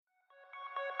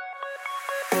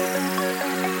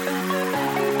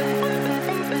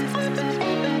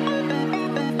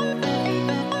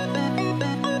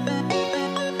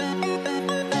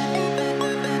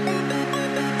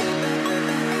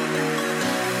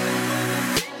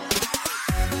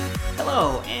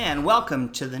Hello, and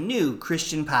welcome to the New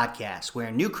Christian Podcast,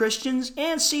 where new Christians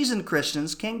and seasoned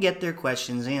Christians can get their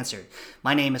questions answered.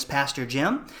 My name is Pastor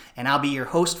Jim, and I'll be your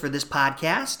host for this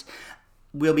podcast.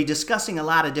 We'll be discussing a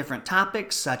lot of different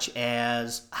topics, such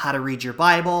as how to read your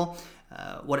Bible,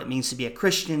 what it means to be a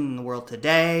Christian in the world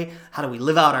today, how do we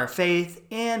live out our faith,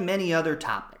 and many other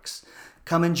topics.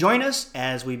 Come and join us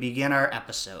as we begin our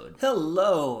episode.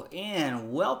 Hello,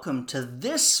 and welcome to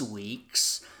this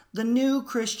week's The New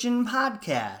Christian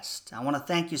Podcast. I want to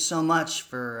thank you so much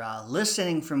for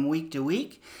listening from week to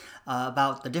week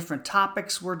about the different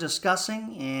topics we're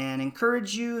discussing, and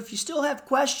encourage you, if you still have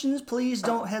questions, please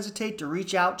don't hesitate to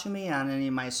reach out to me on any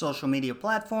of my social media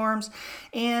platforms,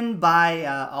 and by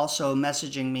also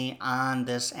messaging me on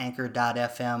this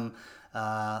Anchor.fm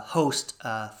host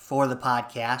for the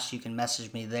podcast. You can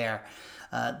message me there.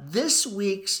 This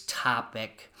week's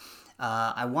topic,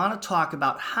 I want to talk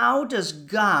about how does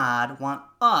God want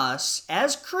us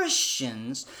as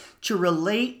Christians to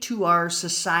relate to our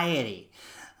society.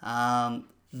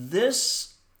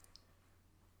 This,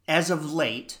 as of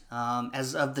late,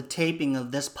 as of the taping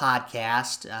of this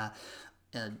podcast,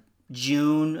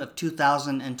 June of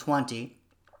 2020,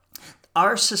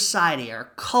 our society,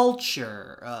 our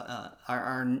culture,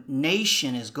 our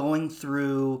nation is going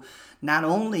through not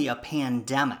only a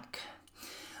pandemic,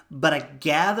 but a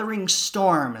gathering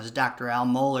storm, as Dr. Al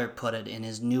Mohler put it in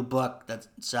his new book that's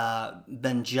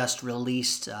been just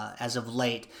released as of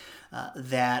late,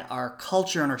 that our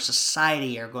culture and our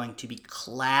society are going to be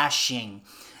clashing.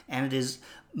 And it is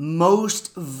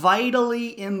most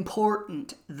vitally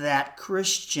important that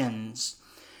Christians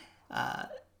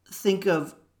think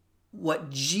of what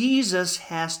Jesus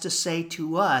has to say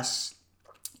to us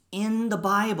in the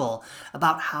Bible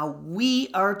about how we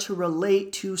are to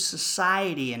relate to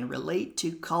society and relate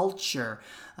to culture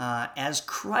as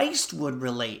Christ would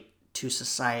relate to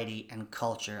society and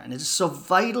culture. And it is so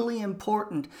vitally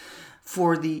important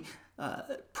for the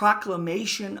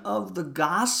proclamation of the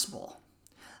gospel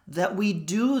that we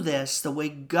do this the way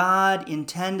God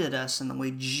intended us and the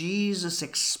way Jesus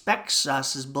expects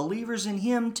us as believers in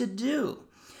Him to do.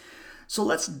 So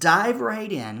let's dive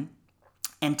right in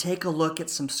and take a look at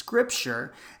some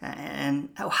scripture and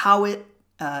how it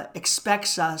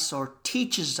expects us or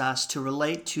teaches us to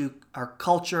relate to our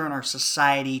culture and our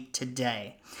society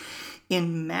today.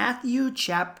 In Matthew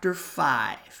chapter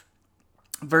 5,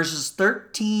 verses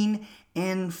 13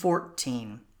 and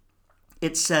 14,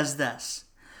 it says this: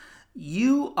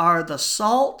 "You are the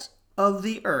salt of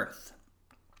the earth,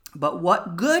 but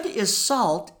what good is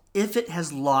salt if it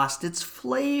has lost its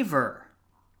flavor?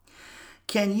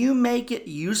 Can you make it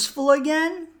useful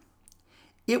again?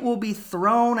 It will be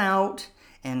thrown out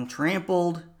and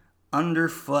trampled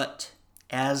underfoot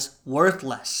as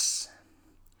worthless.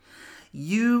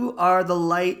 You are the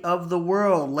light of the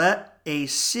world. Let a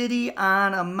city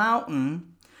on a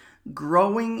mountain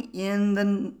glowing in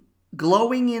the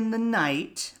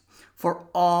night for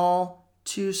all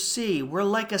to see." We're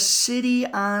like a city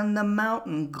on the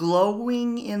mountain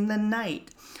glowing in the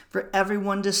night for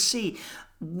everyone to see.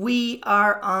 We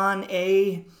are on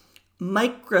a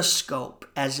microscope,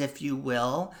 as if you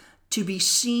will, to be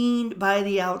seen by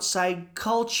the outside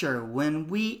culture. When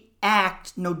we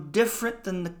act no different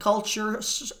than the culture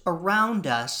around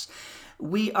us,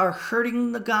 we are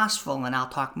hurting the gospel, and I'll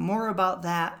talk more about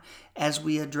that as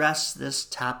we address this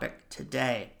topic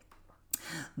today.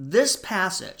 This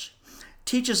passage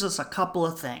teaches us a couple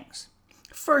of things.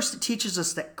 First, it teaches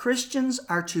us that Christians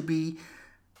are to be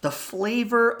the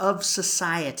flavor of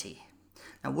society.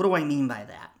 Now, what do I mean by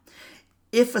that?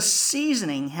 If a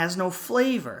seasoning has no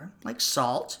flavor, like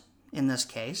salt in this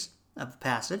case of the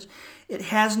passage, it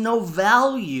has no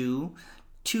value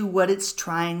to what it's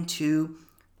trying to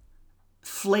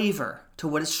flavor, to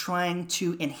what it's trying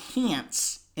to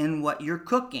enhance in what you're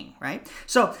cooking, right?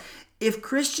 So if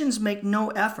Christians make no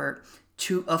effort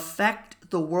to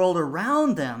affect the world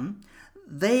around them,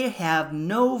 they have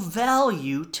no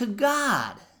value to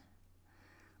God.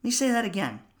 Let me say that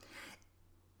again.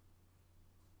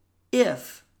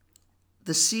 If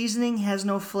the seasoning has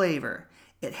no flavor,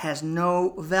 it has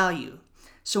no value.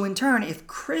 So in turn, if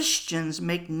Christians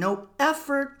make no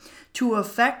effort to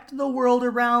affect the world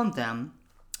around them,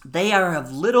 they are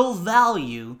of little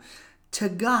value to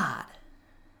God.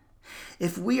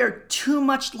 If we are too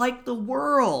much like the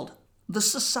world, the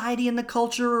society and the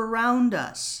culture around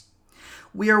us,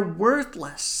 we are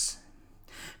worthless.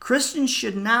 Christians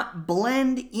should not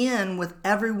blend in with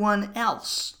everyone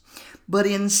else, but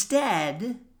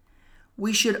instead,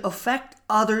 we should affect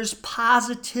others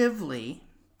positively,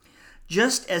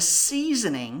 just as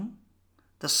seasoning,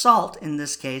 the salt in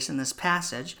this case, in this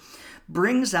passage,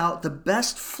 brings out the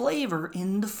best flavor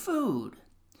in the food.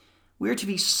 We are to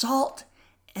be salt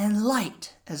and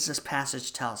light, as this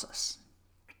passage tells us.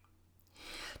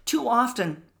 Too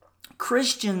often,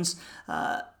 Christians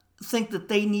think that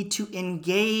they need to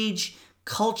engage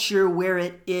culture where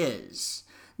it is.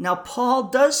 Now, Paul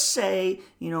does say,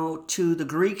 to the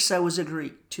Greeks I was a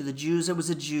Greek, to the Jews I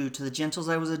was a Jew, to the Gentiles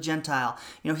I was a Gentile.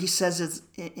 He says it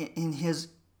in his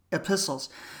epistles.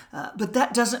 But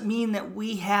that doesn't mean that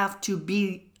we have to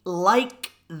be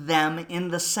like them in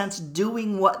the sense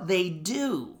doing what they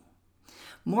do.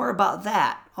 More about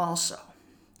that also.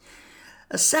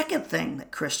 A second thing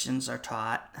that Christians are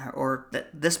taught, or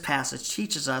that this passage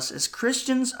teaches us, is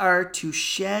Christians are to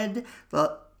shed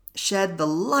the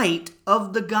light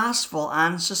of the gospel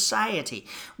on society.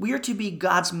 We are to be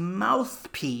God's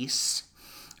mouthpiece,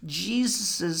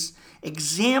 Jesus'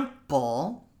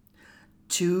 example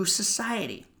to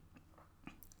society.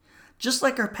 Just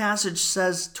like our passage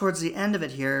says towards the end of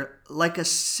it here, like a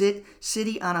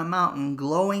city on a mountain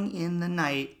glowing in the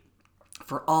night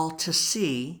for all to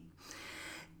see.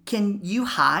 Can you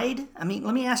hide? Let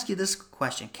me ask you this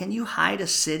question. Can you hide a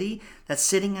city that's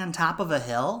sitting on top of a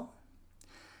hill?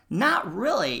 Not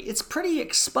really. It's pretty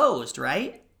exposed,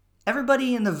 right?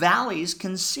 Everybody in the valleys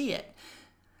can see it.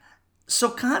 So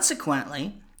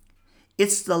consequently,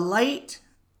 it's the light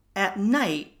at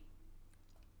night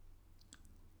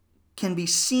can be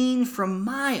seen from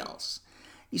miles.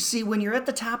 You see, when you're at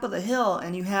the top of the hill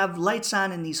and you have lights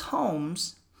on in these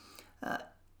homes,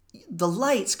 the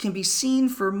lights can be seen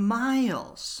for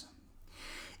miles.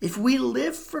 If we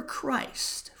live for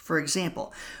Christ, for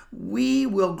example, we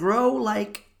will grow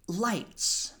like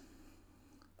lights,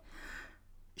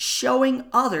 showing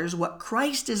others what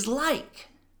Christ is like,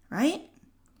 right?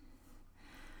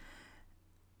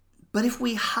 But if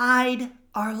we hide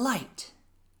our light,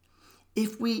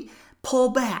 if we pull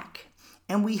back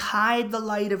and we hide the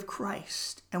light of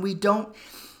Christ and we don't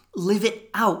live it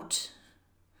out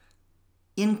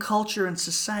in culture and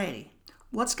society,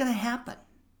 what's going to happen?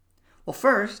 Well,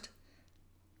 first,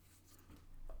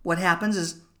 what happens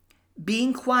is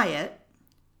being quiet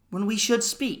when we should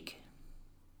speak.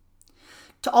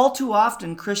 All too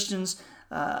often, Christians,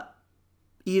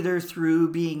 either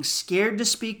through being scared to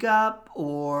speak up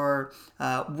or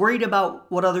worried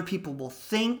about what other people will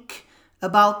think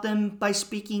about them by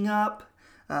speaking up,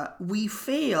 we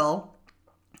fail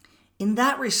in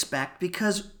that respect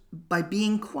because by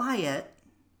being quiet,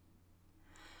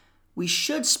 we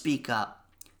should speak up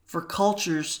for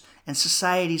cultures and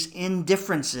societies'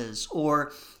 indifferences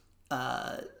or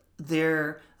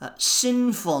their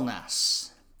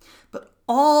sinfulness. But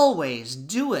always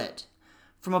do it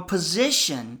from a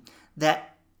position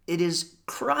that it is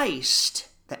Christ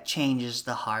that changes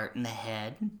the heart and the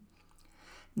head,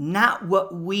 not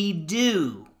what we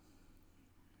do.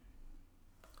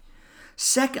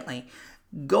 Secondly,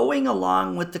 going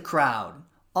along with the crowd.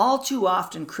 All too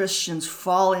often, Christians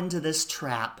fall into this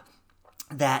trap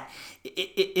that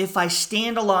if I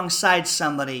stand alongside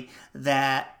somebody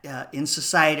that in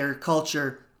society or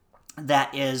culture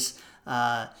that is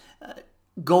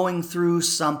going through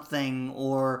something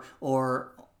or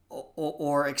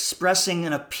expressing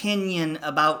an opinion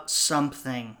about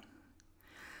something,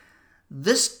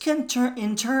 this can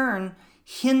in turn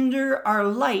hinder our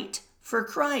light for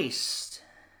Christ.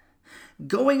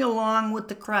 Going along with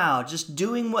the crowd, just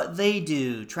doing what they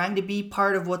do, trying to be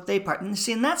part of what they part. And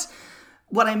see, and that's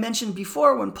what I mentioned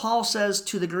before when Paul says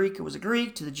to the Greek it was a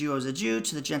Greek, to the Jew it was a Jew,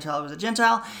 to the Gentile it was a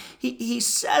Gentile. He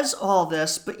says all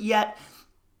this, but yet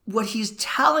what he's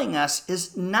telling us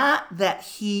is not that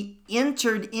he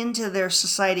entered into their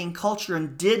society and culture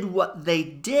and did what they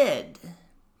did.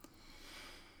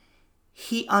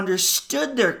 He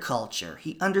understood their culture.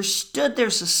 He understood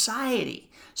their society.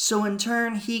 So in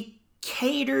turn, he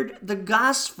catered the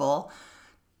gospel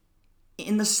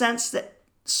in the sense that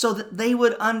so that they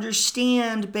would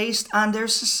understand based on their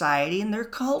society and their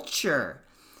culture.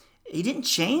 He didn't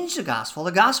change the gospel.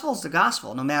 The gospel is the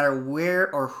gospel, no matter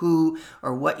where or who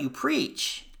or what you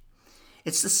preach.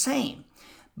 It's the same.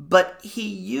 But he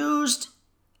used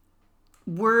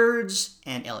words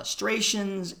and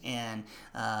illustrations and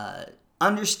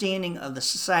understanding of the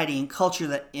society and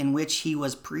culture in which he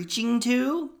was preaching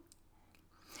to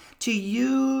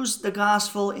use the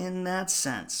gospel in that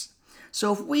sense.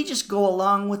 So if we just go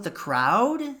along with the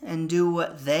crowd and do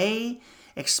what they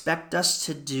expect us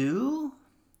to do,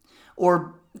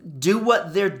 or do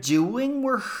what they're doing,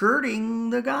 we're hurting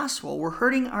the gospel. We're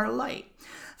hurting our light.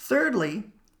 Thirdly,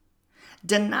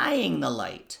 denying the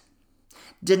light.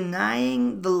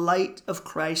 Denying the light of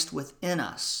Christ within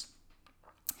us.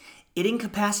 It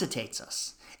incapacitates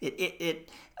us. It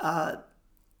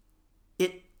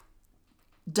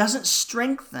doesn't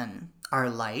strengthen our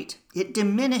light. It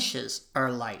diminishes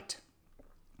our light.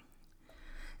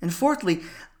 And fourthly,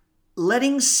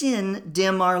 letting sin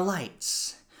dim our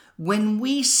lights. When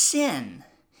we sin,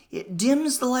 it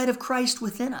dims the light of Christ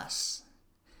within us.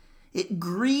 It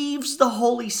grieves the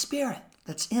Holy Spirit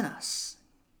that's in us.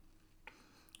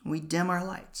 We dim our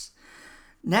lights.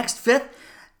 Next, fifth,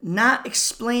 not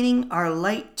explaining our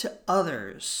light to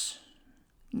others.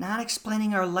 Not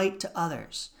explaining our light to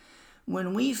others.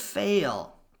 When we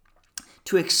fail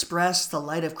to express the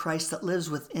light of Christ that lives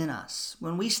within us,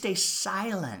 when we stay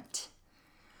silent,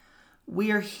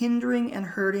 we are hindering and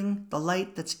hurting the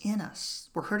light that's in us.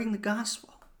 We're hurting the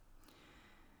gospel.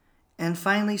 And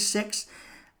finally, 6,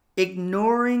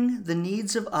 ignoring the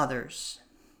needs of others.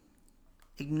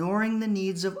 Ignoring the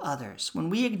needs of others. When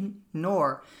we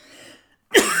ignore,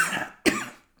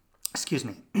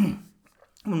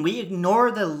 when we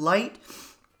ignore the light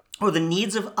or the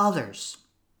needs of others,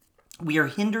 we are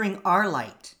hindering our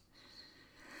light.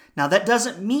 Now, that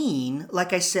doesn't mean,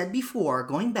 like I said before,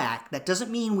 going back, that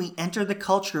doesn't mean we enter the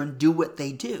culture and do what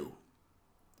they do.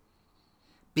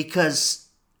 Because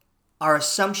our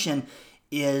assumption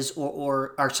is,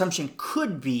 or our assumption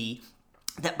could be,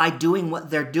 that by doing what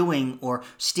they're doing or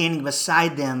standing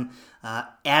beside them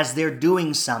as they're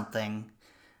doing something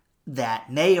that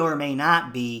may or may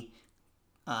not be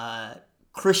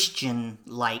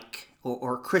Christian-like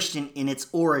or Christian in its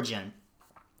origin,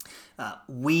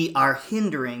 we are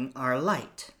hindering our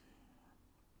light.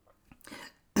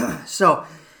 So,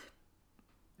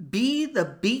 be the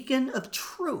beacon of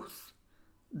truth.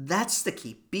 That's the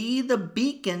key. Be the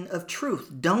beacon of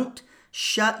truth. Don't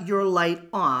shut your light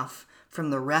off from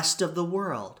the rest of the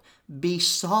world. Be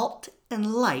salt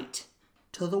and light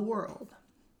to the world.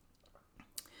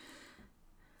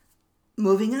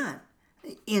 Moving on.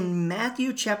 In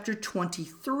Matthew chapter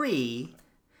 23,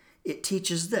 it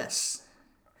teaches this.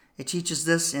 It teaches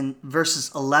this in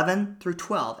verses 11 through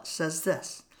 12. It says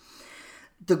this: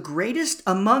 "The greatest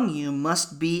among you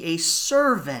must be a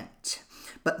servant,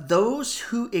 but those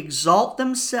who exalt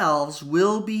themselves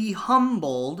will be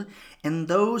humbled, and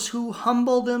those who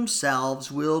humble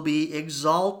themselves will be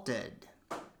exalted."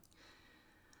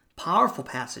 Powerful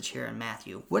passage here in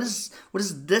Matthew. What does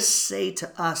this say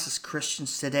to us as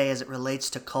Christians today as it relates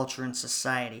to culture and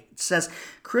society? It says,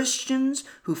 Christians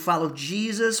who follow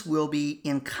Jesus will be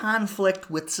in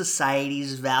conflict with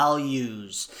society's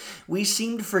values. We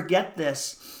seem to forget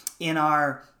this in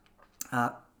our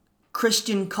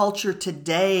Christian culture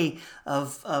today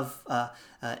of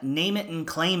name it and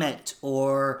claim it,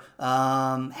 or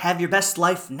have your best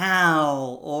life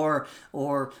now, or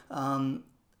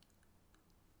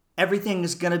everything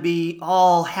is going to be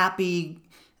all happy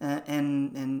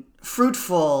and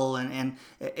fruitful and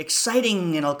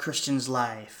exciting in a Christian's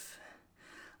life.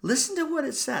 Listen to what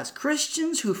it says.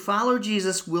 Christians who follow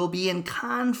Jesus will be in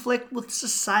conflict with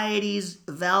society's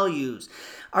values.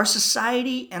 Our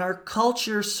society and our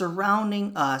culture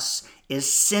surrounding us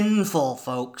is sinful,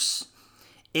 folks.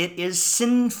 It is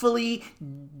sinfully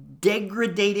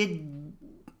degraded,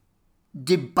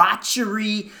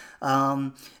 debauchery.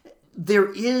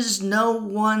 There is no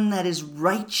one that is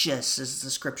righteous, as the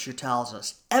scripture tells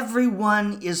us.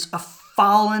 Everyone is a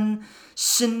fallen,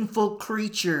 sinful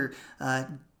creature,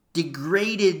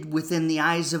 degraded within the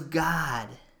eyes of God.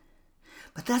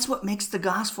 But that's what makes the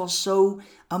gospel so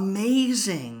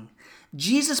amazing.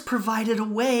 Jesus provided a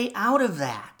way out of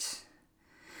that.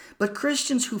 But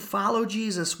Christians who follow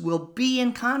Jesus will be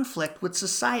in conflict with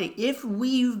society. If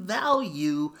we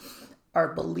value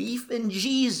our belief in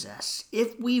Jesus,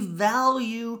 if we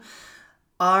value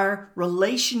our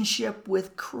relationship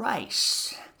with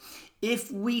Christ, if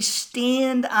we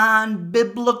stand on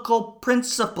biblical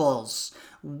principles,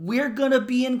 we're going to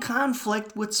be in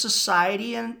conflict with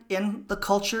society and the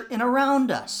culture in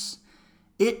around us.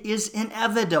 It is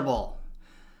inevitable.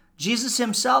 Jesus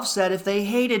himself said, if they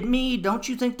hated me, don't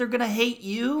you think they're going to hate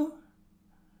you?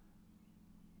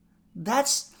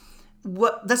 That's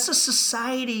a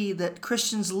society that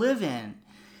Christians live in.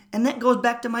 And that goes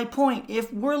back to my point.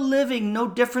 If we're living no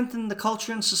different than the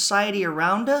culture and society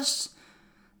around us,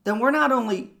 then we're not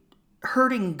only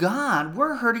hurting God,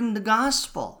 we're hurting the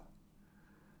gospel.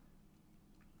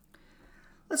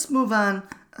 Let's move on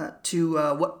to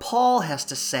what Paul has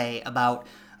to say about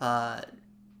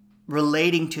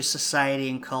relating to society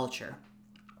and culture.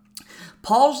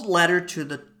 Paul's letter to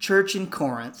the church in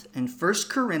Corinth in 1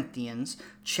 Corinthians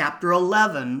chapter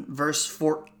 11, verse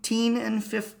 14 and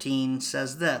 15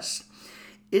 says this: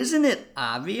 "Isn't it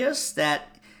obvious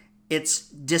that it's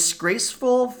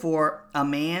disgraceful for a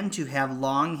man to have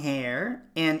long hair?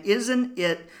 And isn't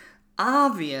it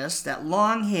obvious that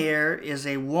long hair is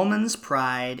a woman's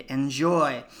pride and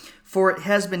joy? For it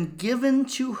has been given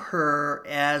to her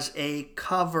as a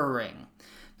covering."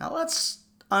 Now let's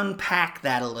unpack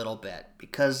that a little bit,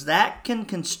 because that can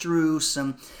construe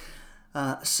some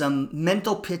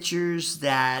mental pictures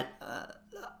that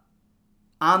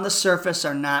on the surface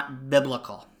are not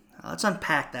biblical. Let's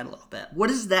unpack that a little bit.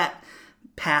 What is that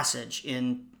passage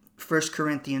in 1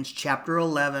 Corinthians chapter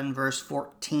 11, verse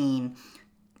 14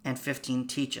 and 15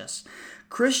 teach us?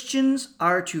 Christians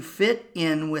are to fit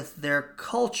in with their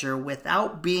culture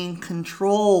without being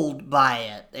controlled by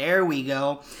it. There we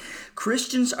go.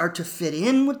 Christians are to fit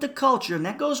in with the culture, and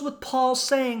that goes with Paul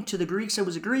saying, to the Greeks I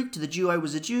was a Greek, to the Jew I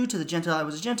was a Jew, to the Gentile I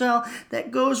was a Gentile.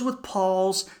 That goes with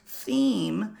Paul's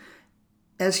theme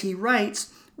as he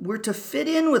writes, we're to fit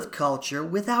in with culture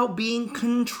without being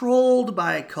controlled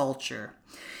by culture.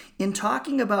 In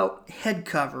talking about head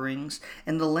coverings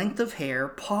and the length of hair,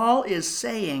 Paul is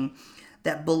saying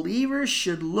that believers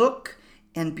should look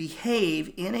and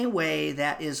behave in a way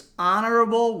that is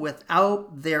honorable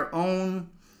within their own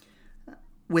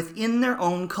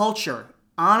culture.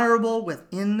 Honorable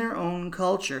within their own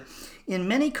culture. In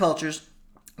many cultures,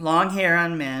 long hair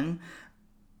on men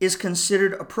is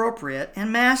considered appropriate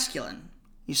and masculine.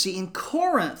 You see, in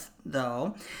Corinth,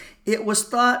 though, it was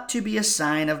thought to be a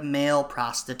sign of male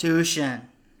prostitution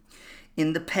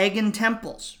in the pagan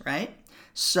temples, right?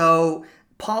 So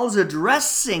Paul's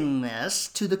addressing this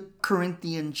to the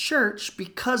Corinthian church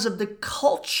because of the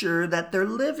culture that they're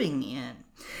living in.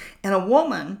 And a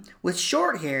woman with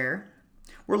short hair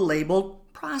were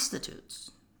labeled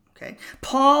prostitutes. Okay?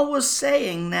 Paul was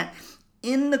saying that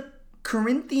in the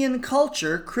Corinthian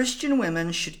culture, Christian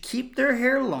women should keep their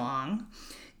hair long.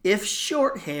 If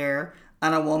short hair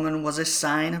on a woman was a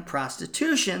sign of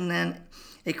prostitution, then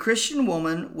a Christian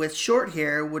woman with short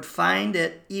hair would find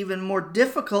it even more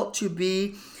difficult to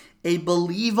be a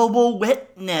believable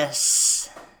witness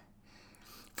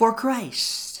for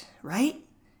Christ, right?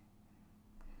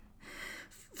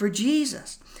 For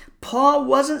Jesus. Paul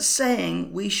wasn't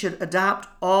saying we should adopt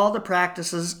all the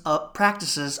practices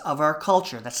of our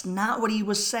culture. That's not what he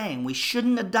was saying. We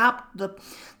shouldn't adopt the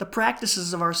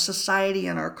practices of our society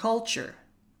and our culture.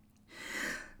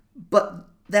 But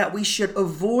that we should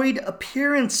avoid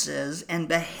appearances and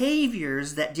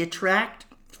behaviors that detract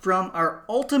from our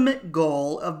ultimate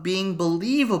goal of being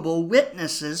believable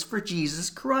witnesses for Jesus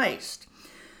Christ,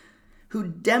 who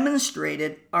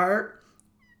demonstrate our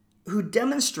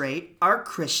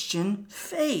Christian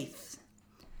faith.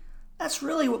 That's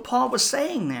really what Paul was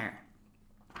saying there.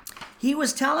 He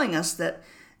was telling us that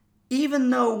even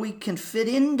though we can fit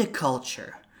into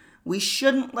culture, we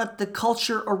shouldn't let the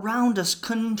culture around us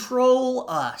control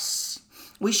us.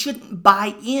 We shouldn't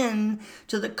buy in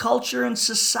to the culture and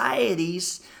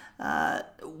society's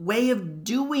way of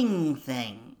doing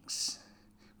things.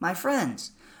 My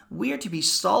friends, we are to be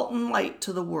salt and light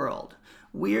to the world.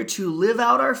 We are to live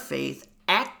out our faith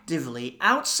actively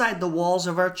outside the walls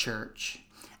of our church,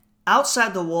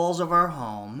 outside the walls of our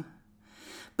home,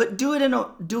 but do it in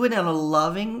a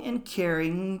loving and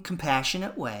caring,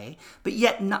 compassionate way, but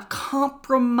yet not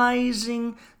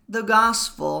compromising the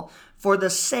gospel for the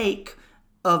sake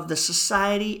of the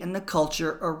society and the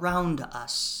culture around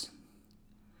us.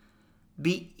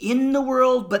 Be in the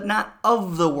world, but not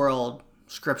of the world,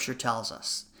 Scripture tells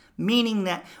us, meaning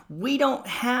that we don't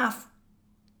have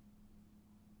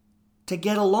to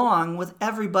get along with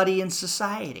everybody in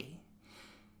society.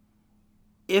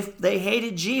 If they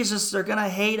hated Jesus, they're going to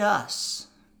hate us.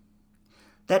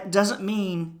 That doesn't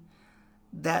mean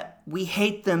that we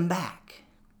hate them back.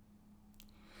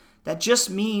 That just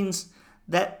means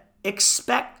that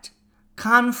expect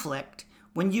conflict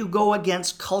when you go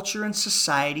against culture and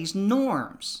society's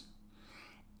norms,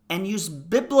 and use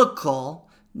biblical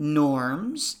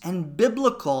norms and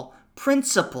biblical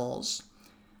principles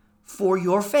for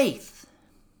your faith.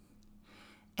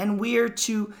 And we are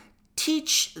to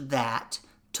teach that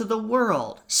to the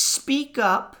world. Speak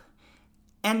up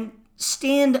and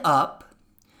stand up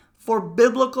for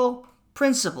biblical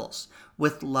principles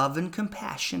with love and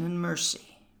compassion and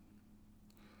mercy.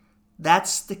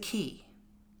 That's the key.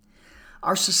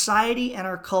 Our society and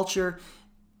our culture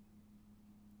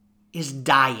is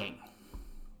dying.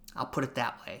 I'll put it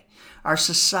that way. Our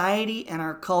society and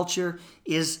our culture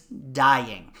is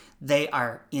dying. They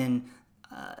are in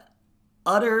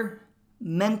utter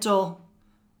mental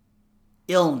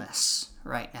illness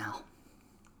right now.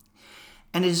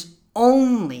 And it is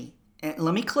only, and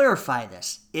let me clarify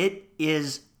this, it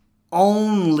is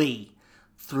only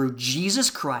through Jesus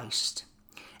Christ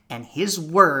and His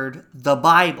Word, the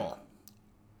Bible,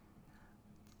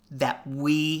 that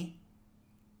we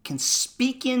can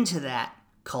speak into that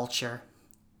culture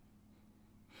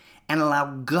and allow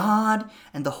God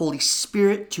and the Holy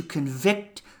Spirit to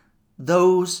convict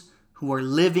those who are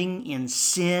living in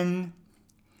sin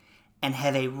and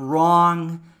have a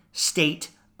wrong state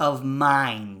of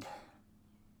mind.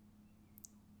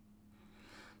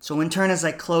 So in turn, as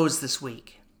I close this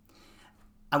week,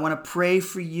 I want to pray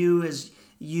for you as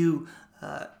you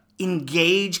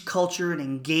engage culture and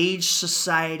engage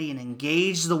society and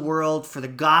engage the world for the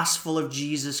gospel of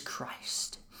Jesus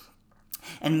Christ.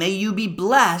 And may you be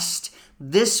blessed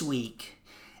this week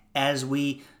as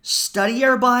we study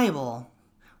our Bible,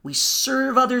 we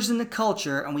serve others in the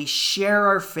culture, and we share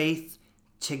our faith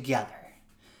together.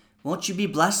 Won't you be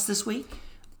blessed this week?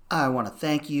 I want to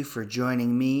thank you for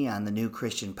joining me on the New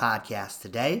Christian Podcast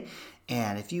today.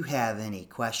 And if you have any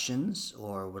questions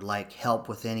or would like help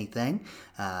with anything,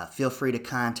 feel free to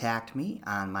contact me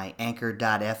on my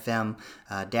Anchor.fm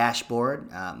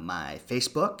dashboard, my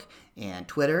Facebook and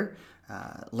Twitter.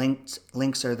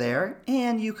 Links are there.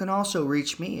 And you can also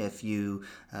reach me if you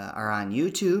are on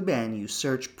YouTube and you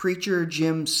search Preacher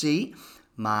Jim C.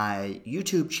 My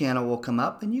YouTube channel will come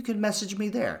up and you can message me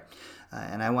there.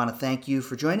 And I want to thank you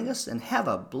for joining us and have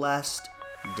a blessed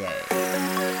day.